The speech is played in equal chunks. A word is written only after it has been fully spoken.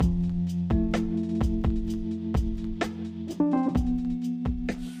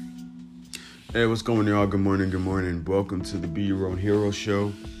Hey, what's going on, y'all? Good morning, good morning. Welcome to the Be Your Own Hero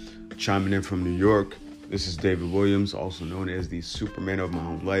Show. Chiming in from New York. This is David Williams, also known as the Superman of my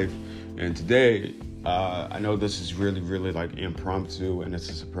own life. And today, I know this is really like impromptu and it's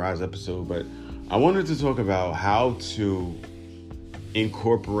a surprise episode, but I wanted to talk about how to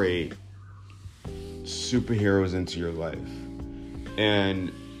incorporate superheroes into your life.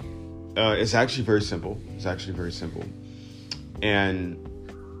 And it's actually very simple. And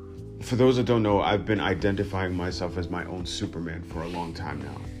for those that don't know, I've been identifying myself as my own Superman for a long time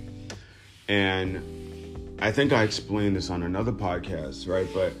now. And I think I explained this on another podcast, right?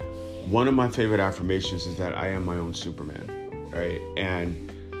 But one of my favorite affirmations is that I am my own Superman, right?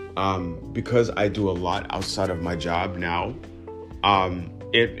 And because I do a lot outside of my job now,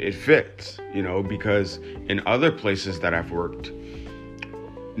 it fits, because in other places that I've worked,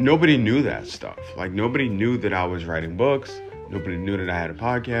 nobody knew that stuff. Like, nobody knew that I was writing books. Nobody knew that I had a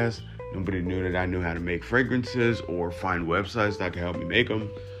podcast. Nobody knew that I knew how to make fragrances or find websites that could help me make them.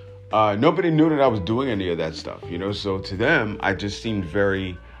 Nobody knew that I was doing any of that stuff, So to them, I just seemed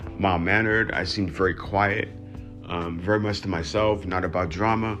very mild-mannered. I seemed very quiet, very much to myself, not about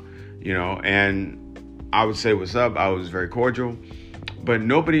drama, And I would say what's up. I was very cordial. But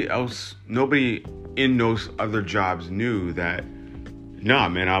nobody in those other jobs knew that, nah,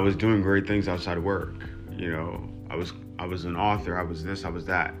 man, I was doing great things outside of work. I was an author, I was this, I was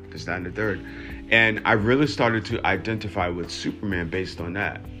that, this, that, and the third. And I really started to identify with Superman based on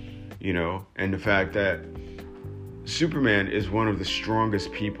that, and the fact that Superman is one of the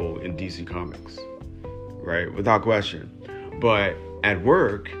strongest people in DC Comics, right? Without question. But at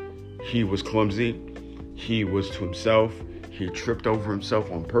work, he was clumsy, he was to himself, he tripped over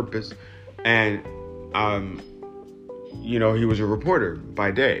himself on purpose, and, he was a reporter by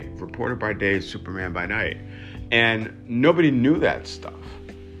day, Superman by night. And nobody knew that stuff.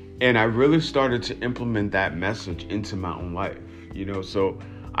 And I really started to implement that message into my own life, So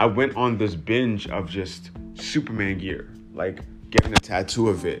I went on this binge of just Superman gear, like getting a tattoo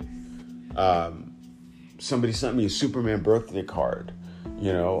of it. Somebody sent me a Superman birthday card,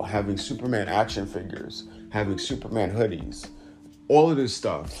 having Superman action figures, having Superman hoodies, all of this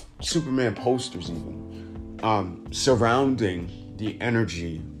stuff, Superman posters even, surrounding the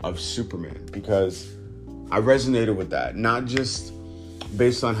energy of Superman, because I resonated with that, not just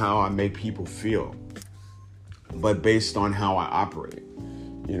based on how I make people feel, but based on how I operate.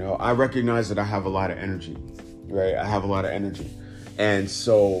 I recognize that I have a lot of energy, right? I have a lot of energy. And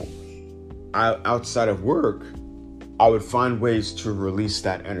so outside of work, I would find ways to release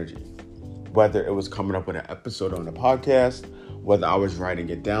that energy, whether it was coming up with an episode on a podcast, whether I was writing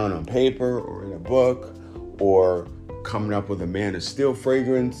it down on paper or in a book, or coming up with a Man of Steel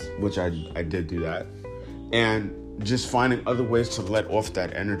fragrance, which I did do that. And just finding other ways to let off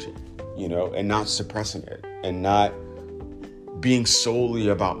that energy, and not suppressing it and not being solely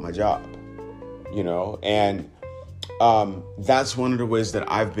about my job, and that's one of the ways that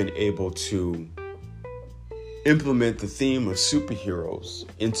I've been able to implement the theme of superheroes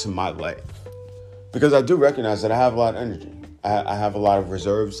into my life, because I do recognize that I have a lot of energy. I have a lot of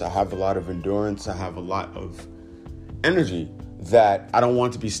reserves. I have a lot of endurance. I have a lot of energy that I don't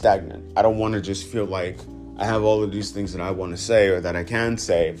want to be stagnant. I don't want to just feel like I have all of these things that I want to say or that I can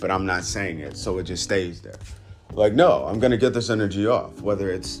say, but I'm not saying it, so it just stays there. Like, no, I'm going to get this energy off,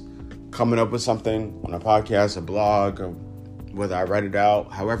 whether it's coming up with something on a podcast, a blog, or whether I write it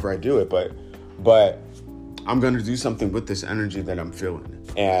out, however I do it, but I'm going to do something with this energy that I'm feeling.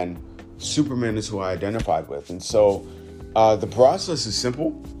 And Superman is who I identified with. And so the process is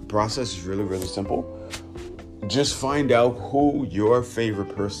simple. The process is really simple. Just find out who your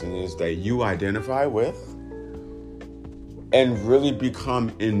favorite person is that you identify with, and really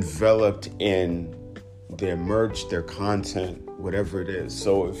become enveloped in their merch, their content, whatever it is.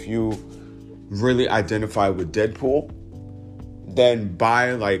 So if you really identify with Deadpool, then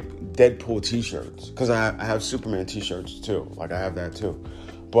buy like Deadpool t-shirts, because I have Superman t-shirts too. Like, I have that too.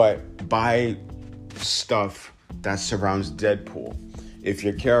 But buy stuff that surrounds Deadpool. If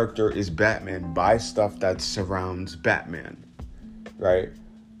your character is Batman, buy stuff that surrounds Batman, right?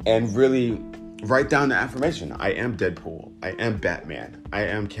 And really write down the affirmation. I am Deadpool. I am Batman. I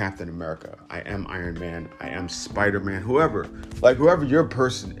am Captain America. I am Iron Man. I am Spider-Man. Whoever your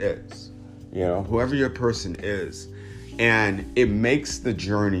person is, whoever your person is. And it makes the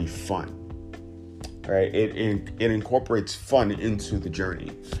journey fun, right? It incorporates fun into the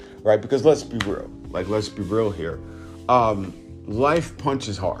journey, right? Because let's be real here. Life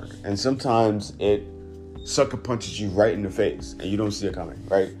punches hard, and sometimes it sucker punches you right in the face and you don't see it coming,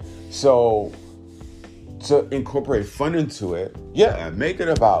 right? So to incorporate fun into it, yeah, make it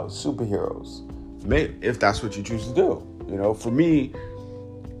about superheroes. If that's what you choose to do. You know, for me,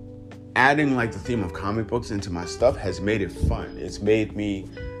 adding like the theme of comic books into my stuff has made it fun. It's made me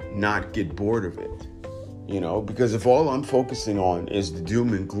not get bored of it. You know, because if all I'm focusing on is the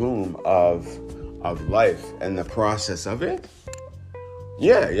doom and gloom of life and the process of it,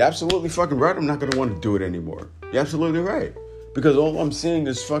 yeah, you're absolutely fucking right. I'm not going to want to do it anymore. You're absolutely right. Because all I'm seeing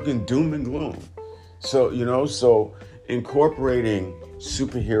is fucking doom and gloom. So, you know, so incorporating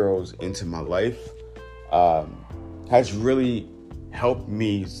superheroes into my life has really helped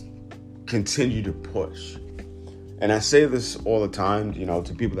me continue to push. And I say this all the time, you know,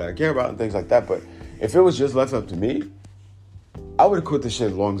 to people that I care about and things like that. But if it was just left up to me, I would have quit this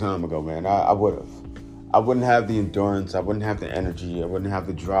shit a long time ago, man. I would have. I wouldn't have the endurance. I wouldn't have the energy. I wouldn't have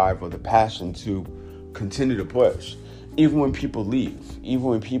the drive or the passion to continue to push. Even when people leave, even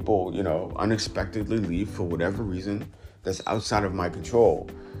when people, you know, unexpectedly leave for whatever reason that's outside of my control.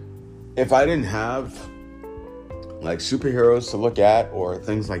 If I didn't have like superheroes to look at or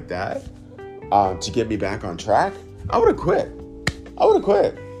things like that to get me back on track, I would have quit.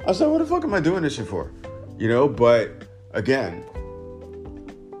 I said, what the fuck am I doing this shit for? You know, but again,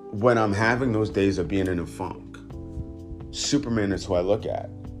 when I'm having those days of being in a funk, Superman is who I look at.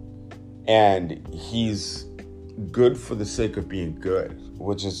 And he's good for the sake of being good,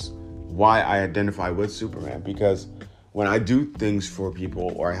 which is why I identify with Superman. Because when I do things for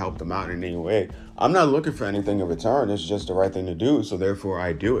people or I help them out in any way, I'm not looking for anything in return. It's just the right thing to do. So therefore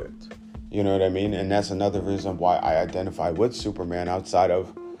I do it. You know what I mean? And that's another reason why I identify with Superman outside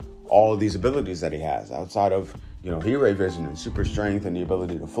of all of these abilities that he has, outside of, you know, Heat-Ray vision and super strength and the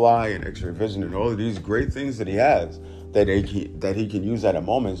ability to fly and X-ray vision and all of these great things that he has that he can use at a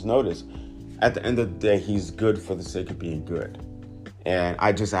moment's notice. At the end of the day, he's good for the sake of being good. And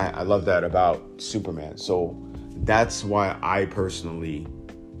I love that about Superman. So that's why I personally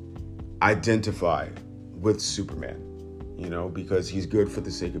identify with Superman, you know, because he's good for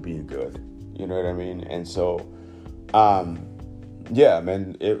the sake of being good. You know what I mean? And so, yeah,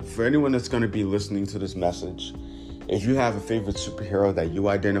 man, for anyone that's going to be listening to this message, if you have a favorite superhero that you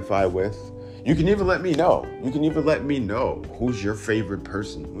identify with, you can even let me know. You can even let me know who's your favorite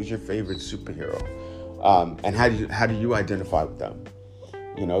person, who's your favorite superhero, and how do you identify with them?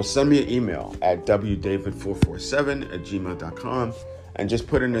 You know, send me an email at wdavid447@gmail.com and just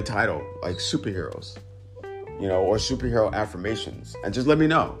put in the title like superheroes, you know, or superhero affirmations, and just let me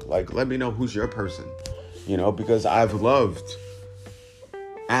know. Like, let me know who's your person, you know, because I've loved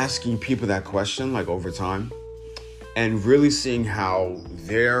asking people that question like over time and really seeing how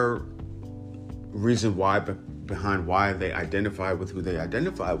their reason why behind why they identify with who they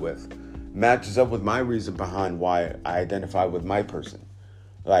identify with matches up with my reason behind why I identify with my person.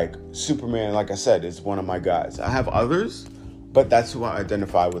 Like Superman, like I said, is one of my guys. I have others, but that's who I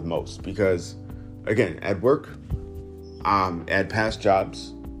identify with most because, again, at work, at past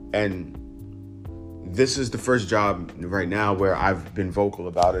jobs, and this is the first job right now where I've been vocal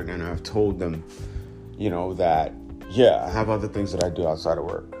about it and I've told them, you know, that, yeah, I have other things that I do outside of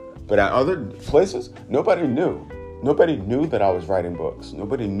work. But at other places, nobody knew. Nobody knew that I was writing books.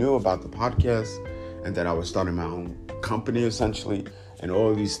 Nobody knew about the podcast and that I was starting my own company, essentially, and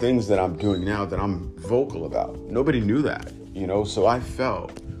all of these things that I'm doing now that I'm vocal about. Nobody knew that, you know? So I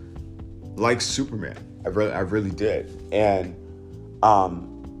felt like Superman. I really did. And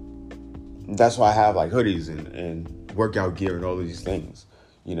that's why I have like hoodies and workout gear and all of these things,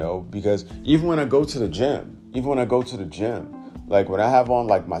 you know? Because even when I go to the gym, like when I have on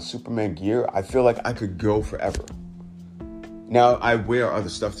like my Superman gear, I feel like I could go forever. Now I wear other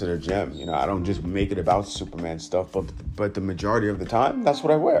stuff to the gym, you know, I don't just make it about Superman stuff, but the majority of the time, that's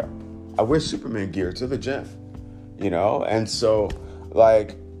what I wear. I wear Superman gear to the gym, you know? And so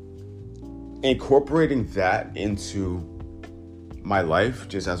like incorporating that into my life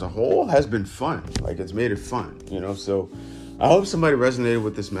just as a whole has been fun. Like it's made it fun, you know? So I hope somebody resonated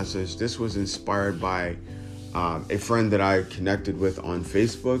with this message. This was inspired by a friend that I connected with on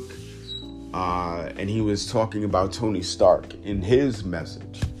Facebook, and he was talking about Tony Stark in his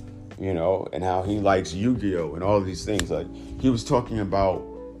message, you know, and how he likes Yu-Gi-Oh! And all of these things. Like he was talking about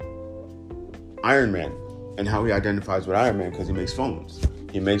Iron Man and how he identifies with Iron Man because he makes phones.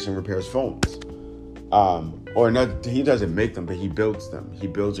 He makes and repairs phones. Or not, he doesn't make them, but he builds them. He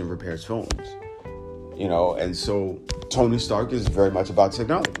builds and repairs phones, you know, and so Tony Stark is very much about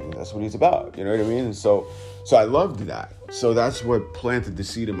technology. That's what he's about, you know what I mean? And so I loved that. So that's what planted the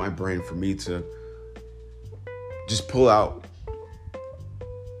seed in my brain for me to just pull out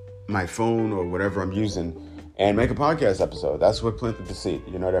my phone or whatever I'm using and make a podcast episode. That's what planted the seed,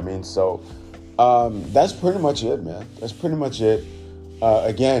 you know what I mean? So That's pretty much it, man. That's pretty much it.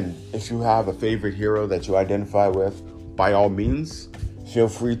 Again, if you have a favorite hero that you identify with, by all means, feel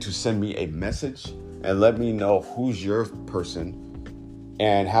free to send me a message and let me know who's your person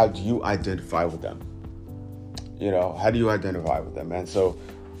and how do you identify with them. How do you identify with them, man? So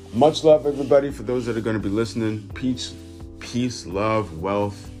much love, everybody. For those that are going to be listening, peace, love,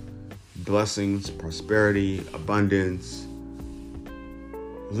 wealth, blessings, prosperity, abundance,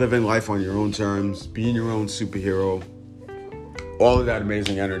 living life on your own terms, being your own superhero, all of that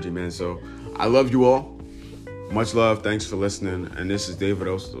amazing energy, man. So I love you all. Much love. Thanks for listening. And this is David,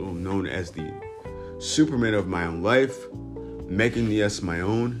 also known as the Superman of my own life, making the S my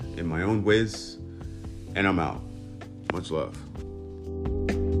own in my own ways. And I'm out. Much love.